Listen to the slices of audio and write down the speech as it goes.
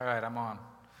All right, I'm on.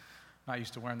 Not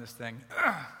used to wearing this thing.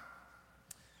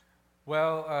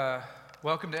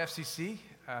 Welcome to FCC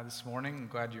this morning. I'm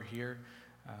glad you're here.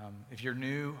 If you're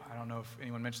new, I don't know if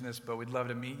anyone mentioned this, but we'd love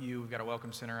to meet you. We've got a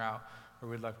welcome center out where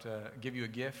we'd love to give you a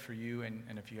gift for you, and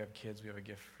if you have kids, we have a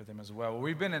gift for them as well.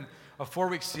 We've been in a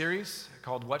 4-week series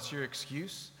called What's Your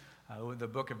Excuse? With the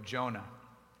book of Jonah.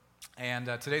 And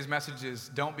today's message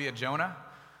is Don't Be a Jonah.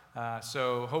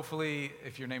 So hopefully,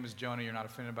 if your name is Jonah, you're not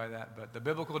offended by that. But the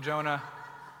biblical Jonah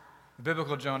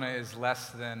is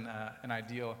less than an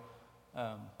ideal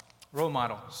role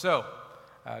model. So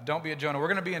don't be a Jonah. We're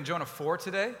going to be in Jonah 4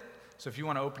 today. So if you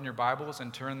want to open your Bibles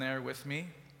and turn there with me.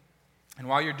 And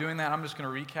while you're doing that, I'm just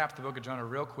going to recap the book of Jonah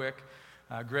real quick.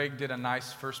 Greg did a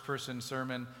nice first-person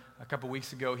sermon a couple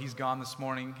weeks ago. He's gone this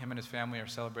morning. Him and his family are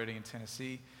celebrating in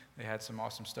Tennessee. They had some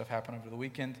awesome stuff happen over the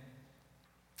weekend.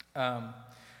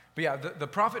 But yeah, the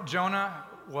prophet Jonah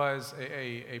was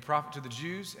a prophet to the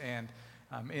Jews, and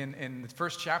in the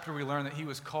first chapter we learn that he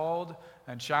was called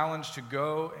and challenged to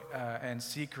go and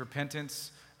seek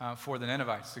repentance for the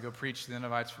Ninevites, to go preach to the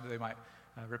Ninevites so that they might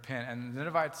repent. And the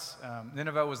Ninevites,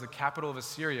 Nineveh was the capital of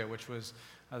Assyria, which was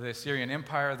the Assyrian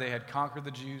Empire. They had conquered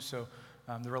the Jews, so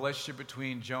the relationship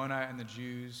between Jonah and the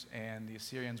Jews and the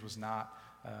Assyrians was not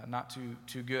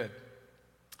too good.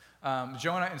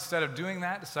 Jonah, instead of doing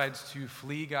that, decides to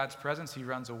flee God's presence. He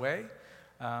runs away.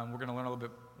 We're going to learn a little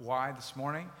bit why this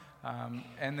morning.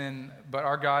 But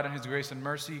our God, in His grace and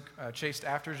mercy, chased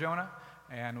after Jonah,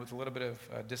 and with a little bit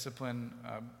of discipline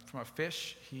from a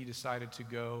fish, he decided to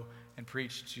go and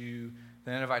preach to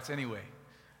the Ninevites anyway.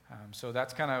 So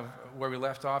that's kind of where we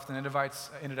left off. The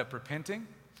Ninevites ended up repenting.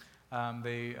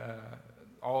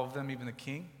 All of them, even the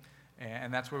king.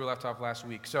 And that's where we left off last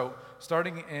week. So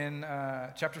starting in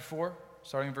chapter 4,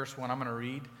 starting in verse 1, I'm going to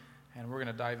read, and we're going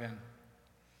to dive in.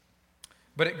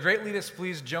 But it greatly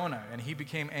displeased Jonah, and he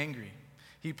became angry.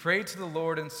 He prayed to the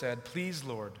Lord and said, "Please,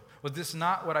 Lord, was this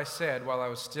not what I said while I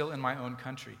was still in my own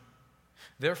country?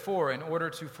 Therefore, in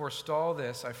order to forestall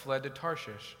this, I fled to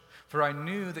Tarshish. For I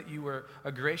knew that you were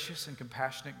a gracious and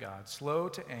compassionate God, slow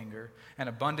to anger and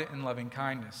abundant in loving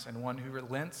kindness, and one who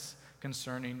relents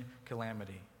concerning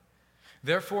calamity.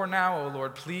 Therefore now, O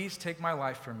Lord, please take my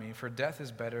life from me, for death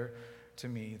is better to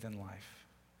me than life."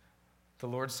 The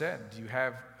Lord said, "Do you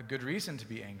have a good reason to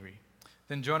be angry?"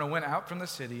 Then Jonah went out from the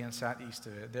city and sat east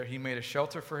of it. There he made a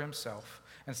shelter for himself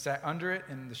and sat under it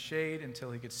in the shade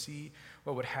until he could see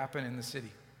what would happen in the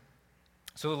city.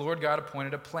 So the Lord God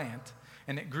appointed a plant,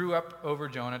 and it grew up over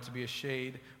Jonah to be a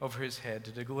shade over his head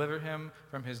to deliver him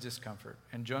from his discomfort.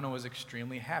 And Jonah was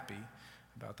extremely happy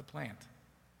about the plant.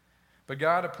 But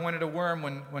God appointed a worm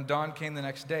when dawn came the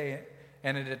next day,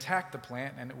 and it attacked the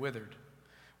plant, and it withered.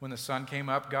 When the sun came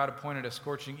up, God appointed a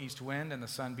scorching east wind, and the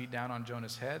sun beat down on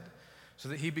Jonah's head, so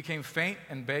that he became faint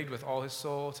and begged with all his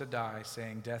soul to die,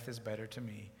 saying, "Death is better to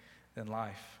me than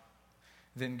life."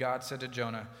 Then God said to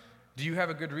Jonah, "Do you have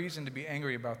a good reason to be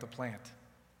angry about the plant?"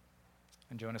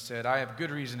 And Jonah said, "I have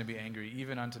good reason to be angry,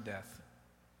 even unto death."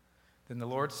 Then the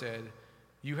Lord said,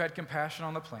 "You had compassion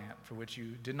on the plant for which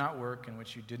you did not work and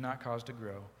which you did not cause to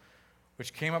grow,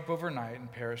 which came up overnight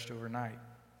and perished overnight.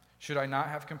 Should I not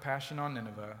have compassion on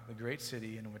Nineveh, the great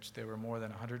city in which there were more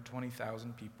than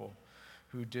 120,000 people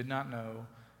who did not know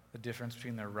the difference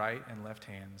between their right and left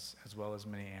hands, as well as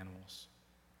many animals?"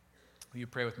 Will you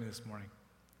pray with me this morning?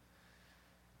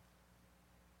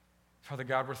 Father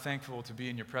God, we're thankful to be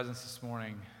in your presence this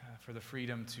morning, for the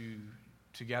freedom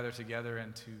to gather together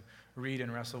and to read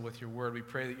and wrestle with your word. We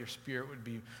pray that your Spirit would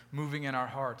be moving in our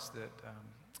hearts, that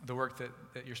the work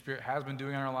that your Spirit has been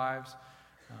doing in our lives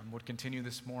would continue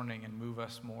this morning and move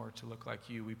us more to look like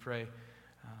you. We pray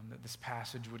that this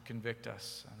passage would convict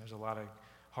us. There's a lot of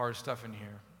hard stuff in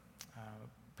here.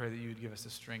 Pray that you would give us the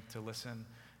strength to listen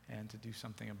and to do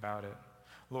something about it.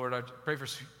 Lord, I pray for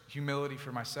humility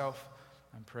for myself.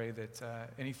 I pray that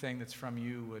anything that's from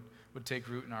you would take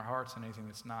root in our hearts, and anything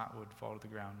that's not would fall to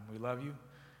the ground. We love you.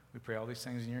 We pray all these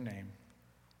things in your name.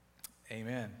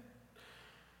 Amen.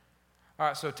 All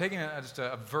right, so taking just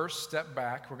a verse step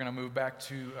back, we're going to move back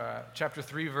to chapter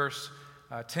 3, verse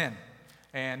 10.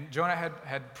 And Jonah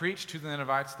had preached to the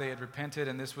Ninevites. They had repented,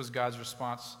 and this was God's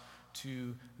response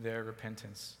to their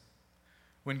repentance.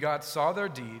 When God saw their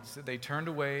deeds, that they turned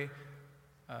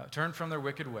from their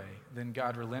wicked way, then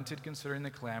God relented concerning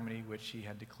the calamity which he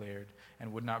had declared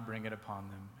and would not bring it upon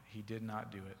them. He did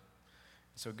not do it.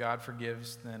 So God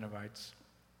forgives the Ninevites.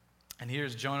 And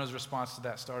here's Jonah's response to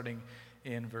that, starting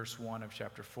in verse 1 of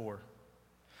chapter 4.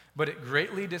 But it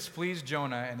greatly displeased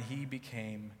Jonah, and he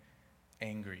became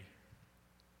angry.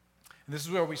 And this is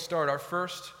where we start. Our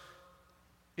first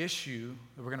issue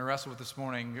that we're going to wrestle with this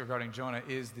morning regarding Jonah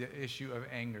is the issue of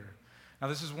anger. Now,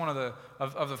 this is one of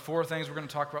the four things we're going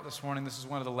to talk about this morning. This is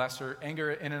one of the lesser.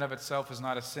 Anger in and of itself is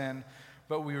not a sin.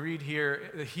 But we read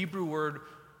here, the Hebrew word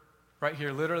right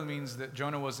here literally means that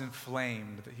Jonah was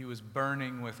inflamed, that he was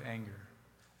burning with anger,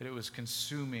 that it was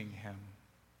consuming him.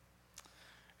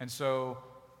 And so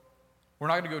we're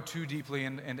not going to go too deeply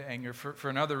into anger for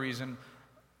another reason.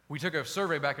 We took a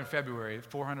survey back in February,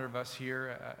 400 of us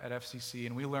here at FCC,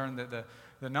 and we learned that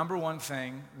the number one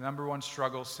thing, the number one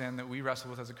struggle, sin that we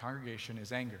wrestle with as a congregation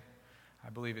is anger. I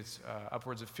believe it's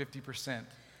upwards of 50%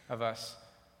 of us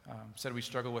said we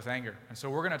struggle with anger. And so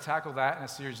we're going to tackle that in a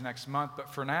series next month. But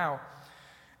for now,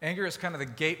 anger is kind of the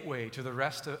gateway to the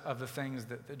rest of the things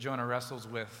that Jonah wrestles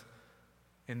with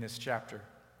in this chapter.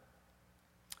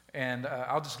 And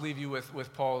I'll just leave you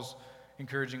with Paul's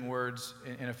encouraging words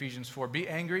in Ephesians 4. Be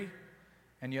angry,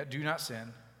 and yet do not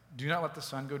sin. Do not let the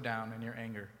sun go down in your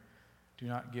anger. Do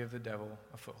not give the devil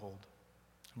a foothold.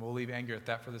 And we'll leave anger at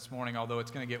that for this morning, although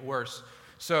it's going to get worse.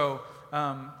 So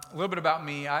a little bit about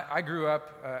me. I grew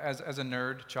up as a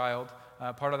nerd child.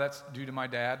 Part of that's due to my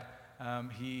dad.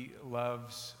 He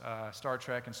loves Star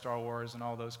Trek and Star Wars and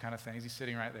all those kind of things. He's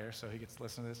sitting right there, so he gets to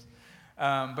listen to this.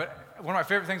 But one of my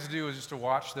favorite things to do was just to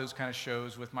watch those kind of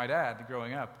shows with my dad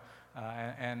growing up.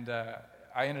 I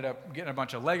ended up getting a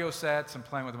bunch of Lego sets and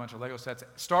playing with a bunch of Lego sets.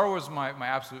 Star Wars was my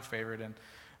absolute favorite, and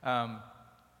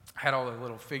had all the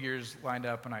little figures lined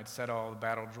up, and I'd set all the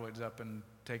battle droids up and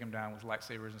take them down with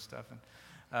lightsabers and stuff.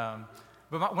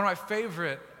 But one of my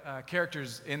favorite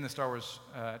characters in the Star Wars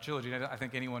trilogy, and I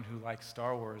think anyone who likes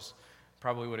Star Wars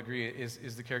probably would agree,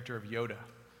 is the character of Yoda,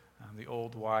 the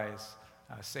old wise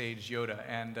sage Yoda.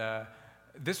 And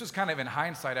this was kind of in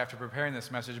hindsight after preparing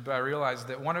this message, but I realized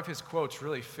that one of his quotes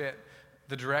really fit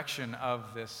the direction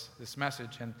of this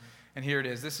message. And here it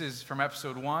is. This is from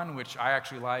episode 1, which I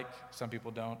actually like. Some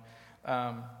people don't.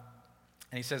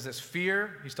 And he says this: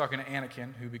 fear, he's talking to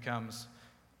Anakin, who becomes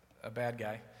a bad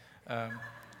guy.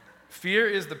 Fear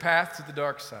is the path to the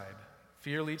dark side.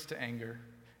 Fear leads to anger.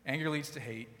 Anger leads to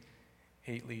hate.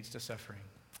 Hate leads to suffering.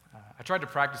 I tried to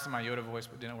practice in my Yoda voice,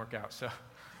 but it didn't work out. So,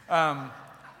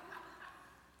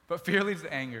 but fear leads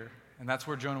to anger, and that's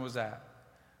where Jonah was at.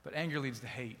 But anger leads to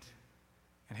hate,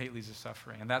 and hate leads to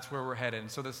suffering, and that's where we're headed.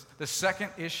 And so the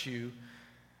second issue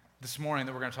this morning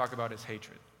that we're going to talk about is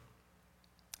hatred.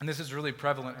 And this is really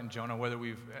prevalent in Jonah, whether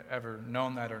we've ever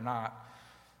known that or not.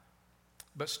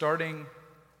 But starting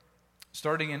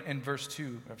in verse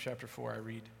 2 of chapter 4, I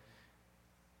read,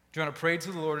 Jonah prayed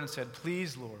to the Lord and said,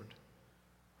 "Please, Lord,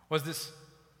 was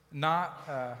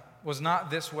not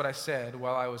this what I said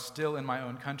while I was still in my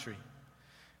own country?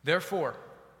 Therefore,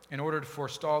 in order to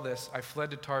forestall this, I fled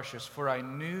to Tarshish, for I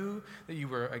knew that you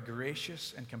were a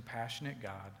gracious and compassionate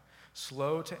God,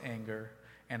 slow to anger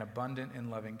and abundant in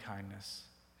loving kindness,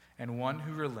 and one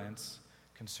who relents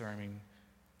concerning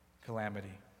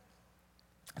calamity."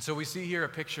 And so we see here a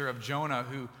picture of Jonah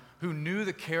who knew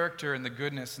the character and the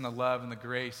goodness and the love and the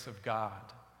grace of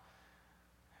God.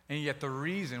 And yet the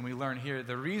reason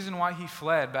why he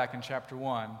fled back in chapter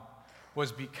 1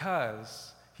 was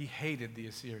because he hated the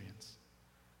Assyrians.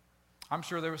 I'm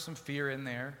sure there was some fear in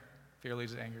there. Fear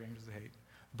leads to anger, anger leads to hate.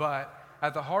 But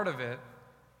at the heart of it,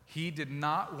 he did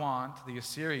not want the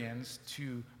Assyrians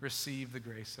to receive the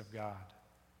grace of God.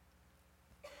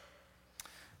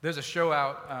 There's a show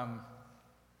out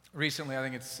recently, I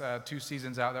think it's 2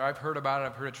 seasons out there. I've heard about it.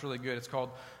 I've heard it's really good. It's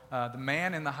called The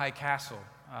Man in the High Castle.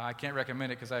 I can't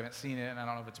recommend it because I haven't seen it and I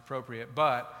don't know if it's appropriate,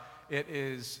 but it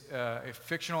is a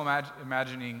fictional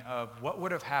imagining of what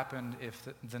would have happened if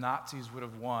the Nazis would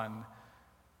have won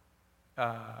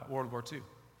World War II.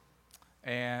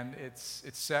 And it's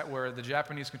set where the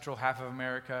Japanese control half of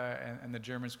America and the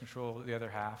Germans control the other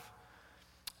half.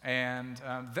 And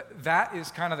that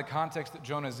is kind of the context that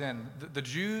Jonah's in. The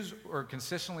Jews were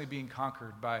consistently being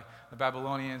conquered by the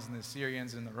Babylonians and the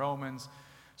Assyrians and the Romans.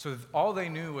 So all they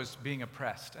knew was being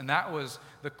oppressed. And that was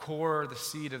the core, the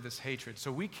seed of this hatred.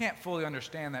 So we can't fully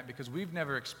understand that because we've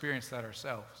never experienced that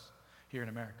ourselves here in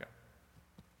America.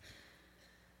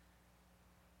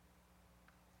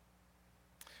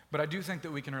 But I do think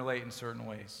that we can relate in certain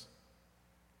ways.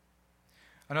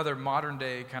 Another modern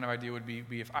day kind of idea would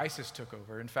be if ISIS took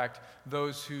over. In fact,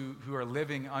 those who are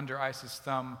living under ISIS'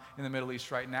 thumb in the Middle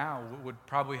East right now would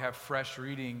probably have fresh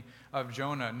reading of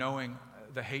Jonah, knowing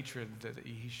the hatred that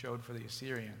he showed for the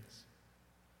Assyrians.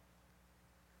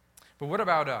 But what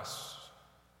about us?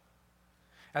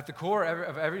 At the core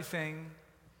of everything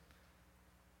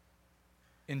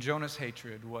in Jonah's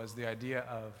hatred was the idea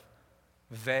of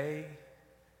they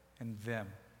and them.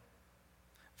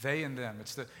 They and them.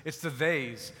 It's the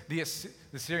theys, the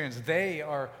Assyrians. They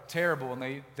are terrible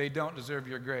and they don't deserve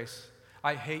your grace.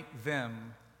 I hate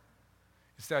them.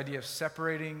 It's the idea of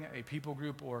separating a people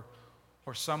group or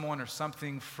someone or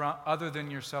something from other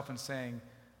than yourself and saying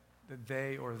that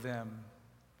they or them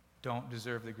don't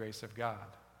deserve the grace of God.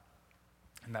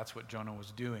 And that's what Jonah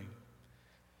was doing.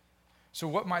 So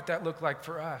what might that look like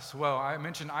for us? Well, I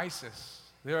mentioned ISIS.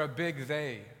 They're a big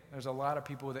they. There's a lot of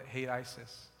people that hate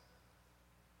ISIS.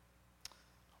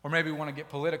 Or maybe we want to get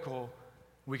political.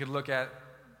 We could look at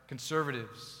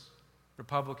conservatives,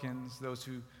 Republicans, those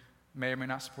who may or may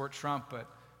not support Trump, but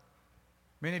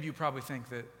many of you probably think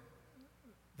that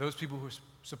those people who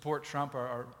support Trump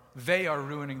are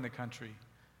ruining the country.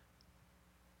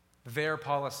 Their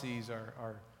policies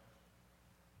are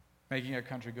making our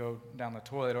country go down the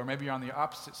toilet. Or maybe you're on the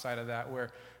opposite side of that, where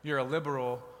you're a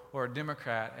liberal or a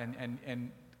Democrat,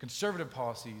 and conservative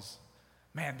policies,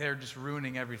 man, they're just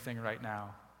ruining everything right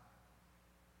now.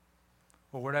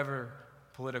 Or whatever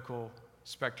political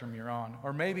spectrum you're on.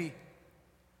 Or maybe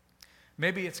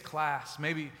it's class.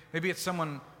 Maybe it's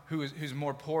someone who's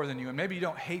more poor than you, and maybe you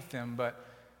don't hate them, but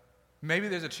maybe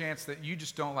there's a chance that you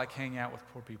just don't like hanging out with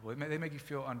poor people. They make you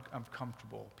feel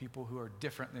uncomfortable, people who are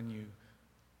different than you.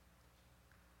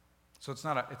 So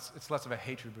it's less of a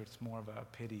hatred, but it's more of a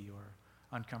pity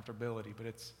or uncomfortability.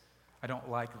 But I don't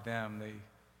like them.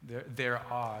 They're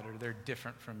odd, or they're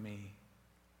different from me.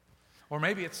 Or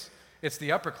maybe it's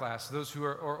the upper class, those who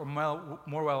are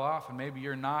more well off, and maybe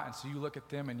you're not, and so you look at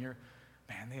them and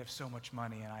man, they have so much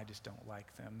money, and I just don't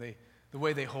like them. The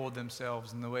way they hold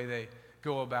themselves and the way they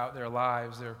go about their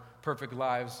lives, their perfect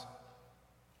lives,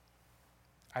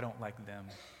 I don't like them.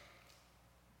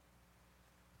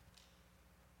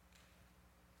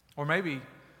 Or maybe,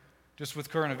 just with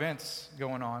current events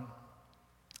going on,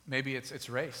 maybe it's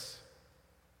race.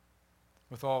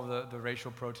 With all the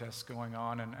racial protests going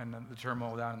on and the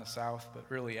turmoil down in the South, but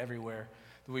really everywhere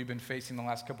that we've been facing the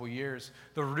last couple of years,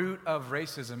 the root of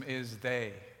racism is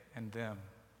they and them.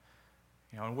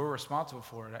 And we're responsible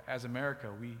for it. As America,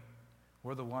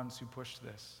 we're the ones who pushed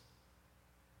this.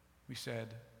 We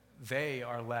said, they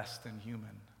are less than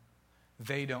human.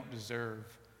 They don't deserve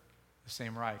the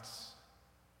same rights.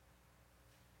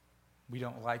 We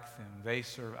don't like them. They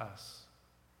serve us.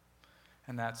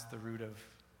 And that's the root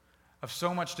of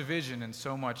so much division and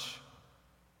so much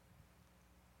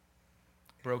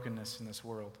brokenness in this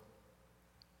world.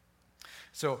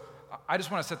 So I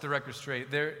just want to set the record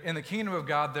straight. In the kingdom of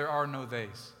God, there are no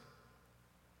theys.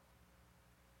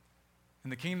 In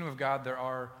the kingdom of God, there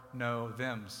are no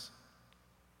thems.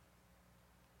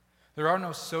 There are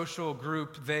no social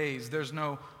group theys. There's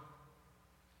no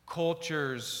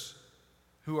cultures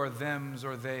who are thems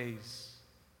or theys.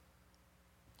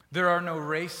 There are no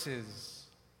races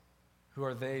who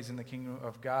are theys in the kingdom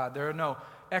of God. There are no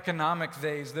economic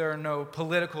theys. There are no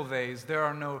political theys. There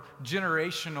are no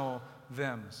generational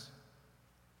thems.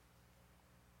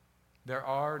 There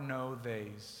are no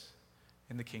theys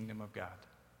in the kingdom of God.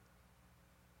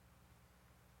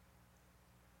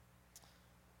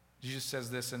 Jesus says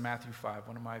this in Matthew 5,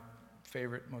 one of my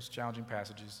favorite, most challenging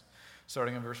passages,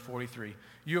 starting in verse 43.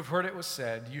 You have heard it was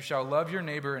said, you shall love your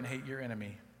neighbor and hate your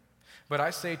enemy. But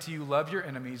I say to you, love your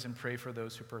enemies and pray for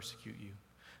those who persecute you,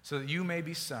 so that you may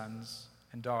be sons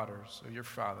and daughters of your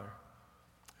Father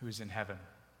who is in heaven.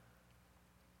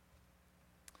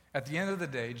 At the end of the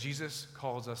day, Jesus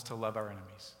calls us to love our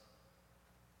enemies.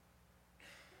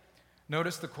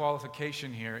 Notice the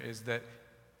qualification here is that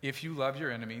if you love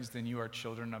your enemies, then you are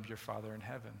children of your Father in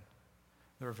heaven.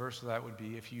 The reverse of that would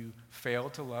be if you fail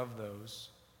to love those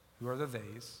who are the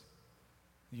theys,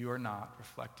 you are not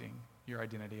reflecting your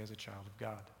identity as a child of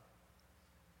God.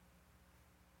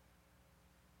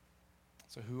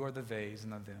 So who are the theys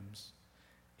and the thems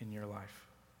in your life?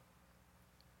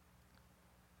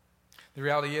 The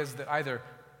reality is that either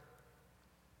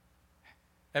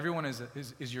everyone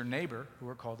is your neighbor who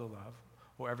we're called to love,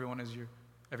 or everyone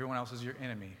else is your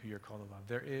enemy who you're called to love.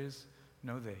 There is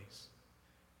no theys.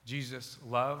 Jesus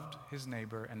loved his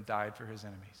neighbor and died for his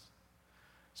enemies.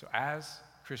 So as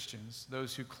Christians,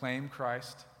 those who claim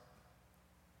Christ,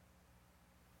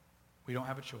 we don't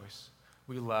have a choice.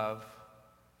 We love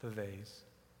the theys.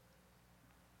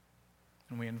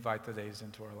 And we invite the theys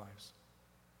into our lives.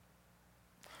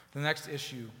 The next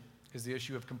issue is the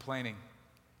issue of complaining.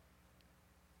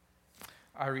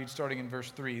 I read starting in verse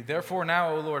 3. Therefore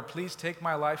now, O Lord, please take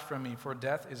my life from me, for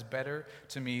death is better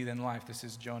to me than life. This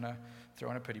is Jonah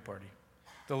throwing a pity party.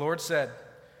 The Lord said,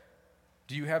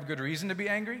 do you have good reason to be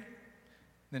angry?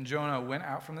 Then Jonah went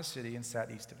out from the city and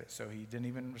sat east of it. So he didn't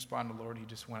even respond to the Lord. He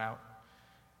just went out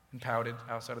and pouted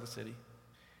outside of the city.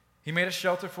 He made a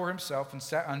shelter for himself and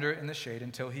sat under it in the shade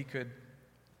until he could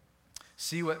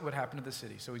see what would happen to the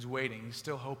city. So he's waiting. He's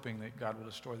still hoping that God will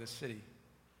destroy this city.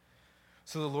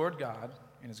 So the Lord God,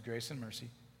 in his grace and mercy,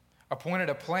 appointed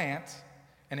a plant,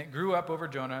 and it grew up over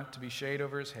Jonah to be shade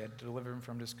over his head to deliver him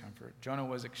from discomfort. Jonah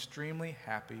was extremely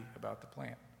happy about the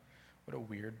plant. What a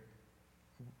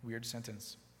weird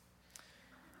sentence.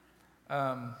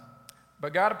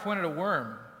 But God appointed a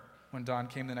worm. When dawn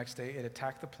came the next day, it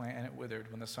attacked the plant and it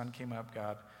withered. When the sun came up,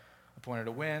 God appointed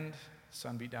a wind. The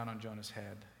sun beat down on Jonah's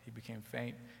head. He became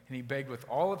faint, and he begged with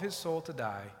all of his soul to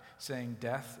die, saying,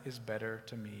 "Death is better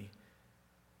to me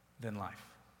than life."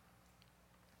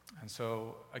 And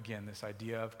so, again, this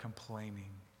idea of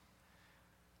complaining.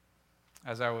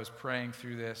 As I was praying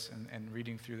through this and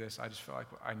reading through this, I just felt like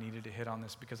I needed to hit on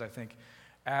this because I think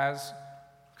as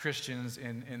Christians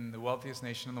in the wealthiest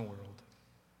nation in the world,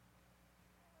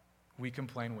 we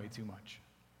complain way too much.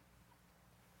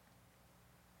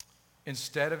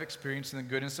 Instead of experiencing the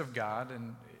goodness of God,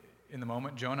 and in the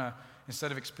moment, Jonah,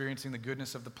 instead of experiencing the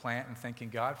goodness of the plant and thanking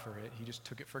God for it, he just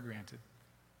took it for granted.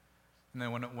 And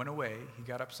then when it went away, he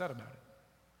got upset about it.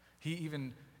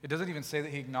 It doesn't even say that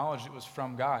he acknowledged it was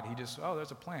from God. He just, oh,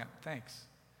 there's a plant, thanks.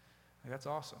 Like, that's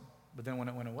awesome. But then when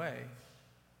it went away,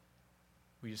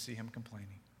 we just see him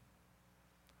complaining.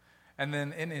 And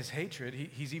then in his hatred,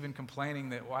 he's even complaining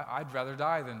that, well, I'd rather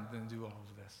die than do all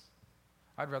of this.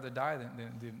 I'd rather die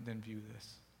than view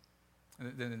this,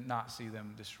 than not see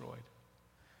them destroyed.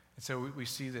 And so we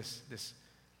see this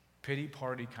pity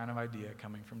party kind of idea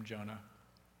coming from Jonah.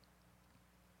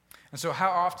 And so how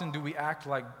often do we act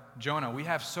like Jonah? We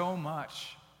have so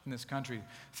much in this country,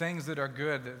 things that are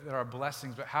good, that are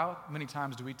blessings, but how many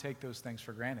times do we take those things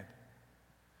for granted?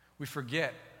 We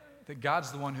forget that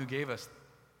God's the one who gave us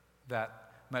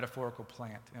that metaphorical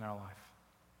plant in our life.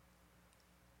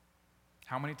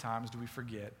 How many times do we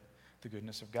forget the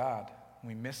goodness of God?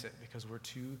 We miss it because we're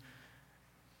too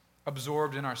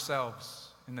absorbed in ourselves,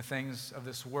 in the things of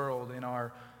this world, in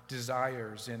our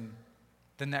desires, in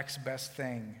the next best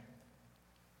thing.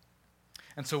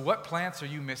 And so what plants are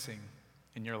you missing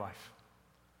in your life?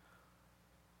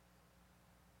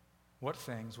 What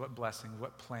things, what blessings,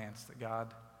 what plants that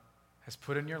God has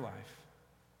put in your life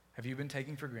have you been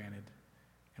taking for granted?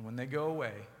 And when they go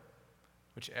away,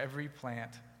 which every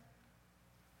plant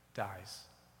dies,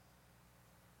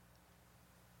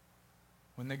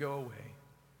 when they go away,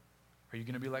 are you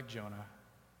going to be like Jonah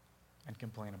and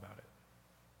complain about it?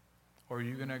 Or are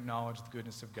you going to acknowledge the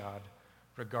goodness of God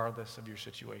regardless of your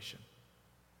situation?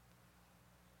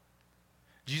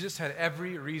 Jesus had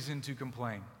every reason to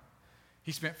complain.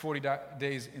 He spent 40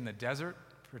 days in the desert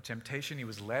for temptation. He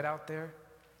was led out there,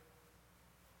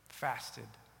 fasted,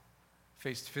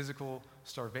 faced physical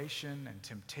starvation and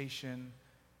temptation,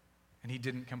 and he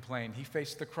didn't complain. He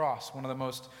faced the cross, one of the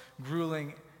most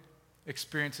grueling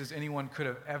experiences anyone could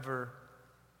have ever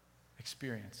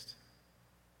experienced,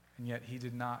 and yet he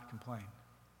did not complain.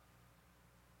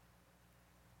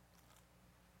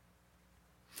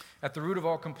 At the root of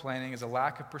all complaining is a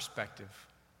lack of perspective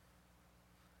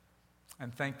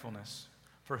and thankfulness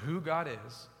for who God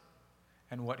is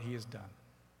and what he has done.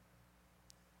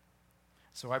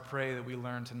 So I pray that we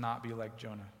learn to not be like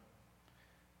Jonah.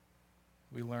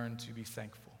 We learn to be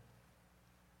thankful.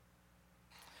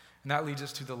 And that leads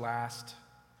us to the last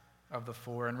of the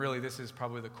four, and really this is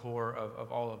probably the core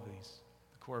of all of these,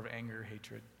 the core of anger,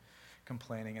 hatred,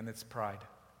 complaining, and it's pride.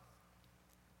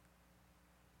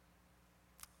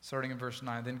 Starting in verse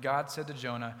 9, then God said to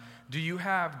Jonah, "Do you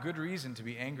have good reason to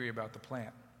be angry about the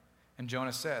plant?" And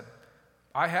Jonah said,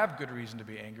 "I have good reason to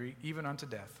be angry, even unto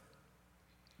death."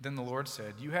 Then the Lord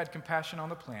said, "You had compassion on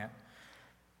the plant,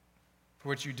 for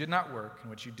which you did not work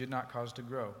and which you did not cause to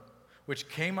grow, which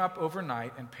came up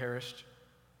overnight and perished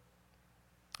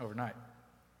overnight.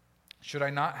 Should I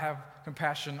not have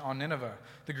compassion on Nineveh,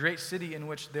 the great city in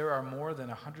which there are more than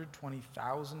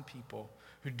 120,000 people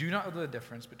who do not know the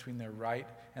difference between their right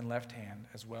and left hand,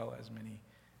 as well as many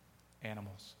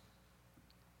animals?"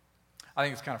 I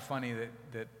think it's kind of funny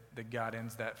that God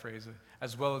ends that phrase,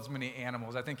 as well as many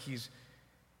animals. I think he's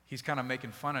kind of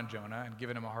making fun of Jonah and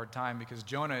giving him a hard time because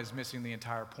Jonah is missing the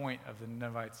entire point of the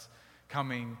Ninevites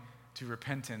coming to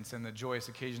repentance and the joyous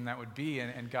occasion that would be.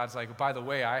 And God's like, by the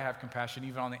way, I have compassion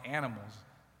even on the animals.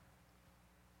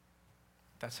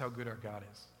 That's how good our God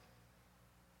is.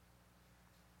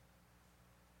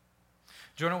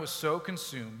 Jonah was so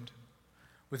consumed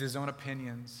with his own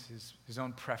opinions, his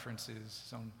own preferences,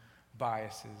 his own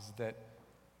biases, that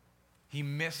he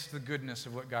missed the goodness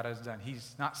of what God has done.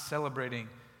 He's not celebrating.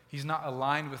 He's not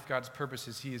aligned with God's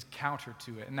purposes. He is counter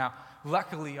to it. And now,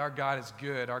 luckily, our God is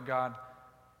good. Our God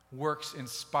works in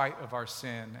spite of our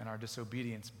sin and our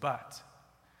disobedience. But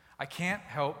I can't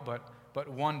help but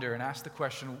wonder and ask the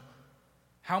question,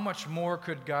 how much more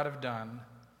could God have done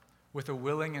with a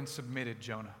willing and submitted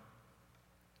Jonah?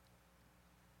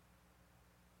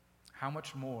 How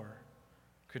much more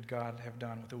could God have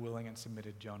done with a willing and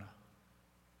submitted Jonah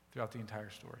throughout the entire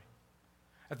story?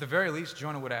 At the very least,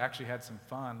 Jonah would have actually had some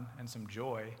fun and some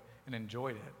joy and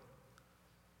enjoyed it.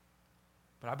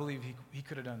 But I believe he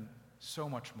could have done so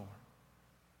much more.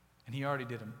 And he already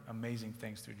did amazing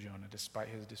things through Jonah despite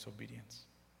his disobedience.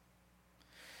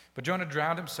 But Jonah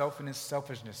drowned himself in his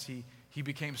selfishness. He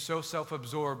became so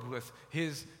self-absorbed with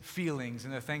his feelings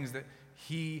and the things that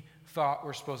he thought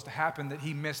were supposed to happen that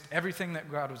he missed everything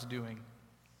that God was doing.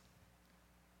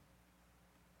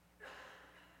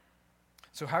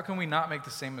 So how can we not make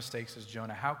the same mistakes as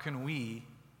Jonah? How can we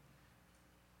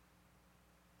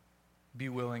be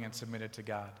willing and submitted to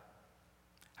God?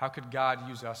 How could God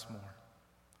use us more?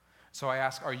 So I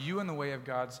ask, are you in the way of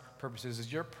God's purposes?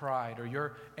 Is your pride or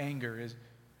your anger, is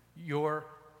your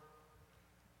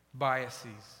biases,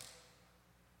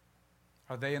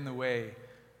 are they in the way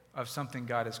of something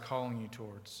God is calling you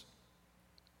towards?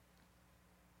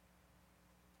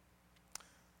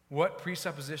 What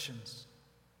presuppositions,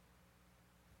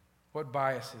 what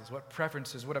biases, what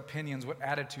preferences, what opinions, what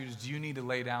attitudes do you need to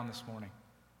lay down this morning?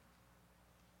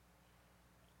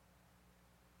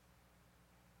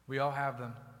 We all have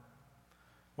them.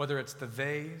 Whether it's the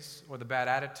theys or the bad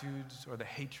attitudes or the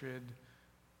hatred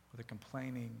or the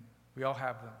complaining, we all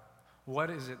have them. What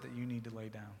is it that you need to lay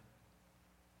down?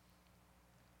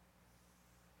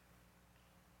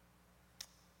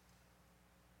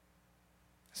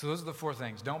 So those are the four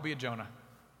things. Don't be a Jonah.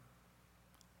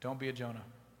 Don't be a Jonah.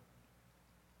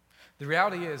 The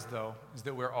reality is, though, is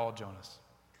that we're all Jonahs.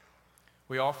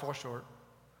 We all fall short.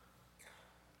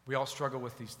 We all struggle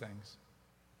with these things.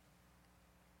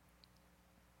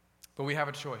 But we have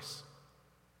a choice.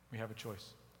 We have a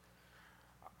choice.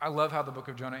 I love how the book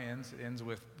of Jonah ends. It ends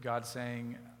with God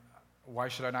saying, why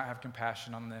should I not have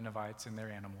compassion on the Ninevites and their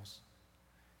animals?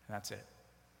 And that's it.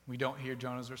 We don't hear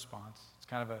Jonah's response. It's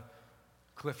kind of a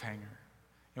cliffhanger.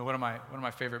 You know, one of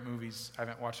my favorite movies, I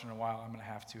haven't watched in a while, I'm going to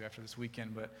have to after this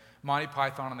weekend, but Monty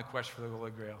Python and the Quest for the Holy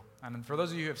Grail. And for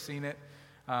those of you who have seen it,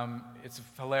 it's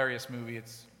a hilarious movie.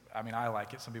 I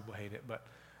like it. Some people hate it, but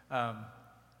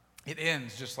it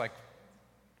ends just like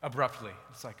abruptly.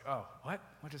 It's like, oh, what?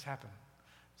 What just happened?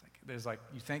 It's like,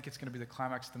 you think it's going to be the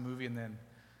climax of the movie, and then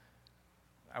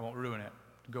I won't ruin it.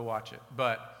 Go watch it.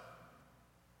 But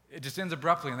it just ends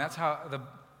abruptly, and that's how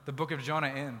the book of Jonah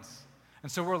ends.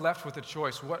 And so we're left with a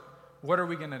choice. What are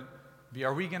we going to be?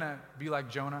 Are we going to be like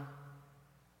Jonah?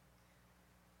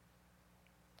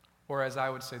 Or as I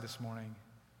would say this morning,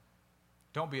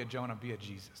 don't be a Jonah, be a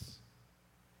Jesus.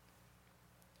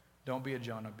 Don't be a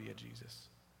Jonah, be a Jesus.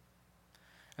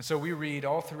 And so we read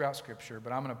all throughout Scripture,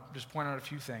 but I'm going to just point out a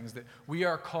few things, that we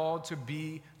are called to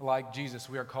be like Jesus.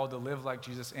 We are called to live like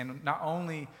Jesus. And not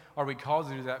only are we called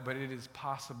to do that, but it is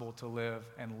possible to live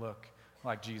and look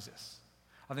like Jesus.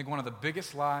 I think one of the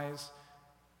biggest lies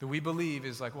that we believe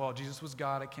is like, well, Jesus was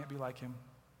God, I can't be like him.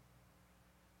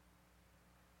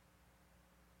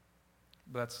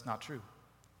 But that's not true.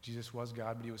 Jesus was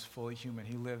God, but he was fully human.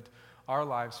 He lived our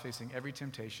lives facing every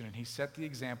temptation, and he set the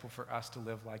example for us to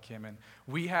live like him. And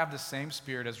we have the same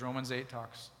spirit, as Romans 8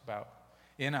 talks about,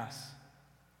 in us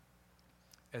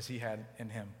as he had in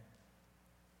him.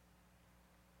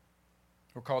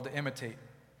 We're called to imitate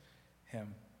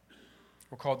him.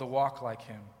 We're called to walk like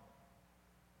him.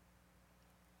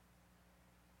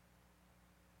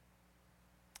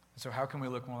 So how can we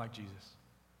look more like Jesus?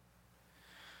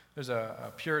 There's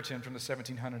a Puritan from the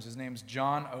 1700s. His name's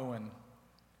John Owen.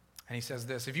 And he says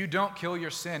this: if you don't kill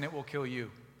your sin, it will kill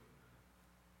you.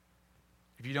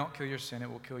 If you don't kill your sin, it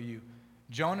will kill you.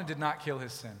 Jonah did not kill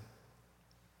his sin.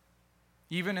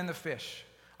 Even in the fish.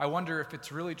 I wonder if it's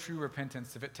really true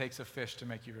repentance if it takes a fish to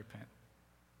make you repent.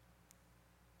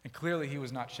 And clearly he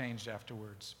was not changed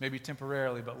afterwards. Maybe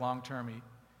temporarily, but long term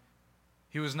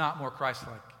he was not more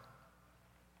Christ-like.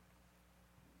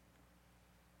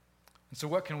 And so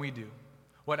what can we do?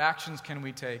 What actions can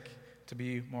we take to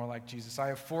be more like Jesus? I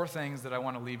have 4 things that I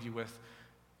want to leave you with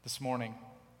this morning.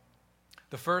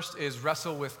 The first is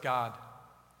wrestle with God.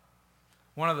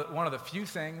 One of the few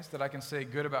things that I can say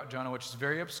good about Jonah, which is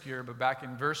very obscure, but back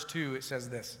in verse 2 it says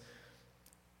this: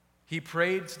 he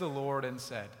prayed to the Lord and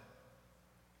said.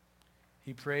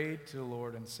 He prayed to the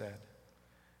Lord and said.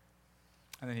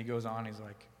 And then he goes on, he's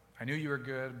like, I knew you were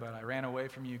good, but I ran away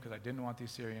from you because I didn't want the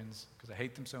Assyrians, because I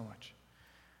hate them so much.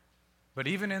 But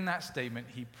even in that statement,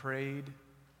 he prayed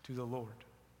to the Lord.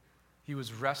 He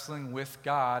was wrestling with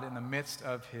God in the midst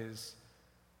of his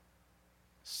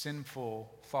sinful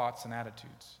thoughts and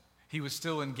attitudes. He was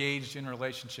still engaged in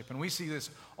relationship. And we see this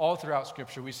all throughout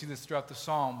Scripture. We see this throughout the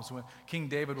Psalms when King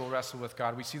David will wrestle with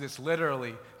God. We see this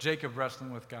literally, Jacob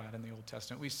wrestling with God in the Old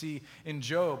Testament. We see in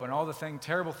Job and all the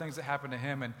terrible things that happen to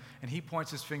him, and he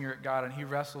points his finger at God, and he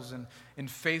wrestles in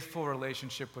faithful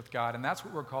relationship with God. And that's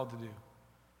what we're called to do.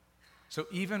 So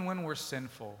even when we're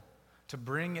sinful, to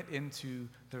bring it into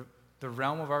the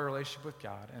realm of our relationship with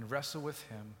God and wrestle with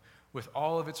him with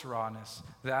all of its rawness,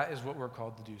 that is what we're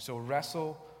called to do. So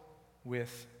wrestle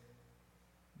with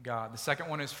God. The second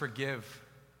one is forgive.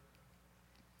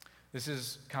 This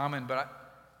is common, but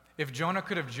if Jonah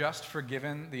could have just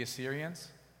forgiven the Assyrians,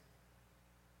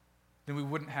 then we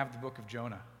wouldn't have the book of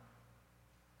Jonah.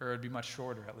 Or it'd be much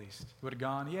shorter at least. It would have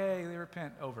gone, yay, they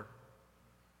repent, over.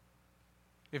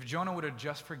 If Jonah would have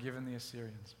just forgiven the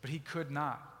Assyrians, but he could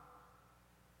not.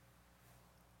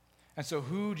 And so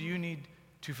who do you need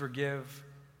to forgive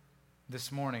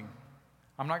this morning?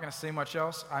 I'm not going to say much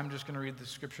else. I'm just going to read the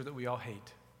scripture that we all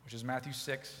hate, which is Matthew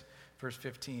 6, verse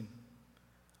 15.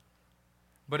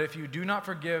 But if you do not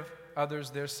forgive others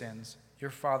their sins,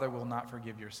 your Father will not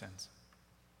forgive your sins.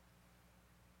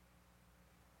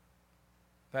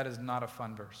 That is not a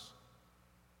fun verse.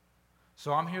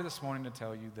 So I'm here this morning to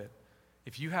tell you that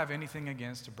if you have anything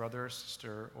against a brother or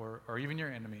sister or even your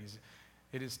enemies,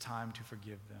 it is time to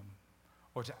forgive them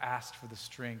or to ask for the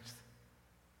strength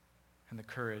and the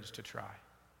courage to try.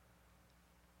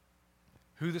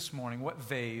 Who this morning, what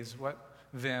theys, what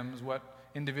thems, what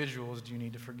individuals do you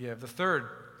need to forgive? The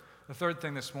third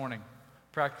thing this morning,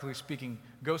 practically speaking,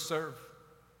 go serve.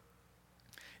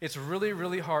 It's really,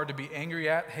 really hard to be angry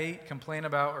at, hate, complain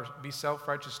about, or be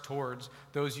self-righteous towards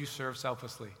those you serve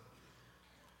selflessly.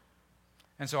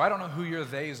 And so I don't know who your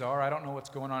theys are. I don't know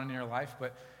what's going on in your life,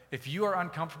 but if you are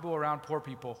uncomfortable around poor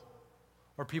people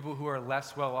or people who are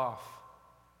less well off,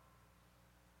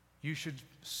 you should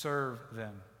serve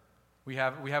them. We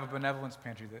have a benevolence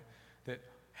pantry that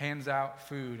hands out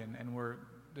food, and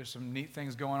there's some neat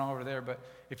things going on over there. But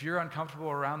if you're uncomfortable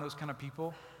around those kind of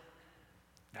people,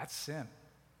 that's sin.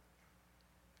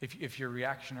 If you're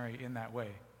reactionary in that way,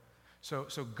 so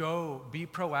go be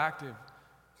proactive.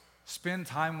 Spend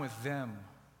time with them.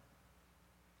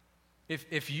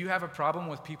 If you have a problem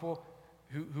with people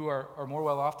who are more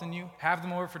well off than you, have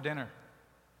them over for dinner.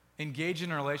 Engage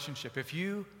in a relationship. If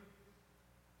you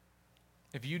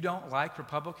don't like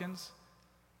Republicans,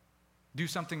 do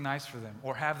something nice for them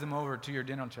or have them over to your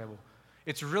dinner table.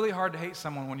 It's really hard to hate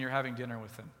someone when you're having dinner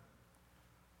with them.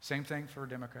 Same thing for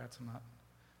Democrats.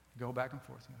 Go back and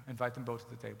forth. Invite them both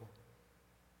to the table.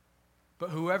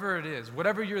 But whoever it is,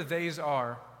 whatever your theys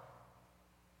are,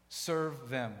 serve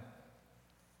them.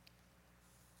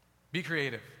 Be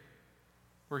creative.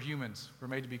 We're humans. We're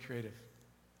made to be creative.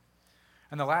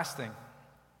 And the last thing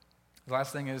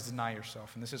is deny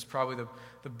yourself. And this is probably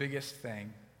the biggest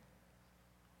thing.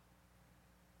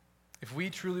 If we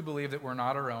truly believe that we're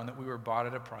not our own, that we were bought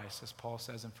at a price, as Paul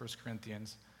says in 1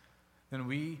 Corinthians, then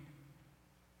we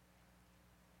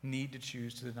need to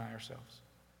choose to deny ourselves.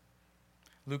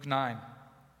 Luke 9,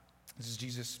 this is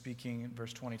Jesus speaking in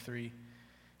verse 23.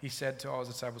 He said to all his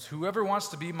disciples, "Whoever wants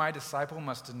to be my disciple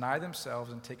must deny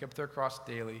themselves and take up their cross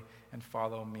daily and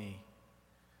follow me."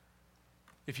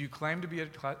 If you claim to be a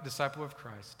disciple of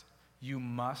Christ, you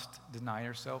must deny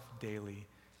yourself daily,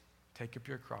 take up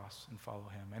your cross, and follow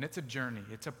him. And it's a journey.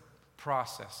 It's a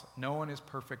process. No one is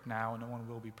perfect now, and no one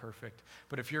will be perfect.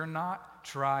 But if you're not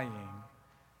trying,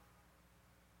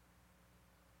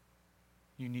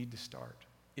 you need to start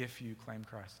if you claim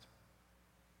Christ.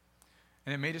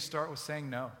 And it may just start with saying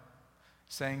no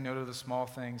to the small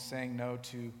things, saying no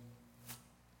to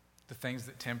the things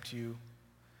that tempt you.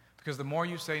 Because the more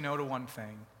you say no to one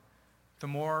thing, the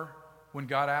more when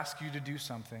God asks you to do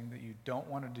something that you don't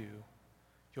want to do,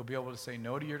 you'll be able to say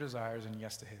no to your desires and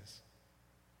yes to his.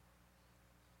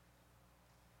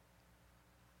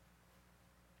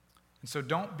 And so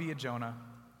don't be a Jonah,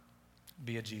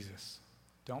 be a Jesus.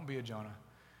 Don't be a Jonah,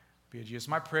 be a Jesus.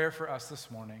 My prayer for us this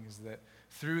morning is that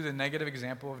through the negative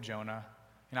example of Jonah,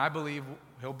 and I believe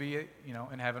he'll be,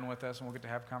 in heaven with us, and we'll get to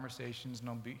have conversations,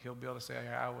 and he'll be able to say,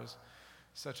 I was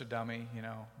such a dummy,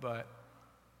 but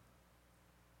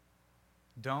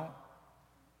don't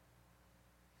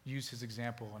use his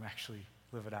example and actually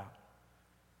live it out.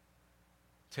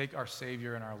 Take our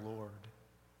Savior and our Lord,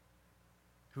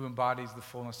 who embodies the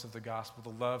fullness of the gospel,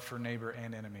 the love for neighbor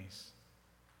and enemies,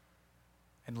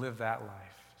 and live that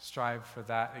life. Strive for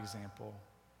that example.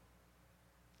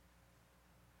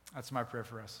 That's my prayer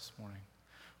for us this morning.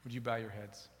 Would you bow your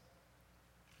heads?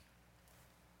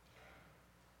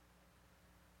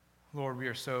 Lord, we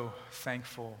are so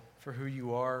thankful for who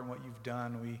you are and what you've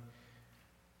done.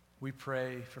 We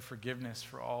pray for forgiveness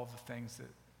for all the things that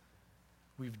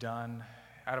we've done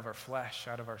out of our flesh,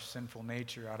 out of our sinful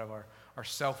nature, out of our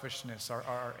selfishness,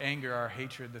 our anger, our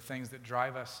hatred, the things that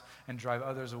drive us and drive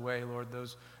others away, Lord,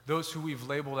 those who we've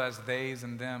labeled as theys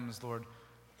and thems, Lord,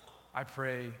 I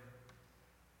pray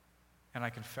and I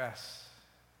confess,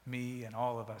 me and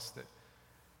all of us, that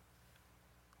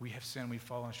we have sinned, we've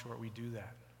fallen short, we do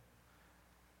that.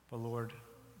 But Lord,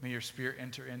 may your Spirit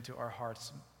enter into our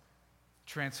hearts,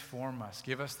 transform us,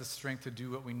 give us the strength to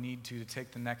do what we need to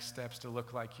take the next steps to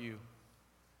look like you.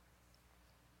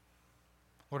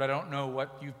 Lord, I don't know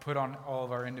what you've put on all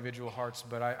of our individual hearts,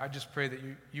 but I just pray that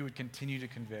you would continue to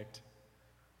convict.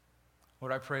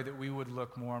 Lord, I pray that we would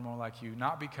look more and more like you,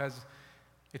 not because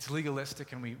it's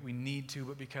legalistic and we need to,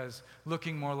 but because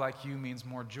looking more like you means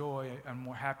more joy and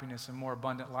more happiness and more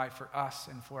abundant life for us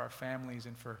and for our families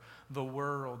and for the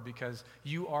world, because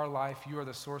you are life, you are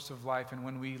the source of life, and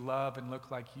when we love and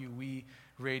look like you, we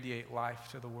radiate life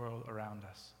to the world around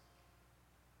us.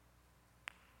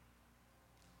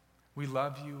 We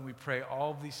love you, and we pray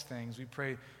all of these things. We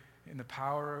pray in the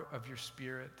power of your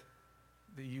Spirit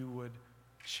that you would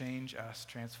change us,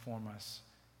 transform us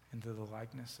into the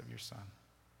likeness of your Son.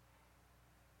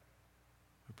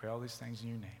 We pray all these things in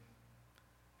your name.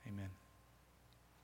 Amen.